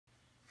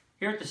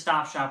Here at the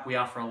Stop Shop, we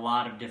offer a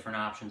lot of different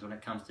options when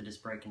it comes to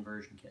disc brake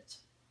conversion kits.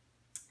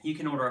 You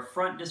can order a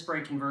front disc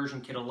brake conversion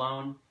kit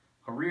alone,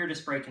 a rear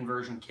disc brake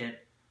conversion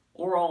kit,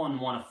 or all in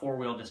one a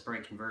four-wheel disc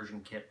brake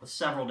conversion kit with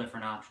several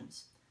different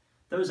options.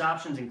 Those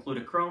options include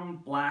a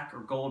chrome, black,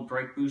 or gold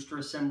brake booster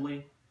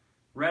assembly,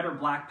 red or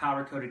black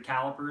powder-coated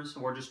calipers,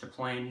 or just a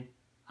plain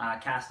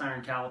cast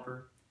iron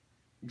caliper.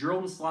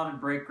 Drilled and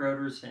slotted brake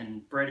rotors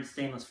and braided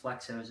stainless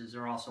flex hoses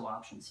are also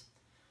options.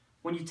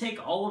 When you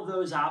take all of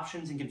those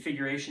options and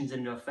configurations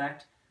into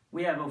effect,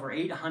 we have over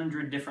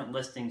 800 different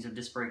listings of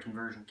disc brake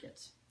conversion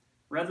kits.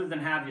 Rather than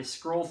have you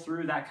scroll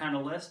through that kind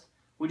of list,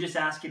 we just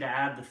ask you to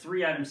add the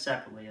 3 items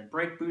separately: a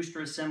brake booster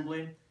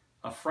assembly,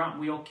 a front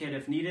wheel kit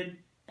if needed,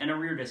 and a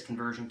rear disc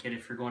conversion kit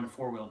if you're going to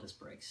four-wheel disc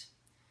brakes.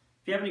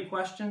 If you have any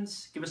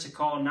questions, give us a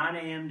call 9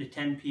 a.m. to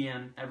 10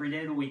 p.m. every day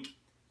of the week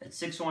at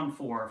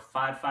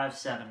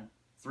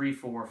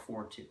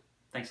 614-557-3442.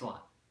 Thanks a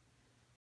lot.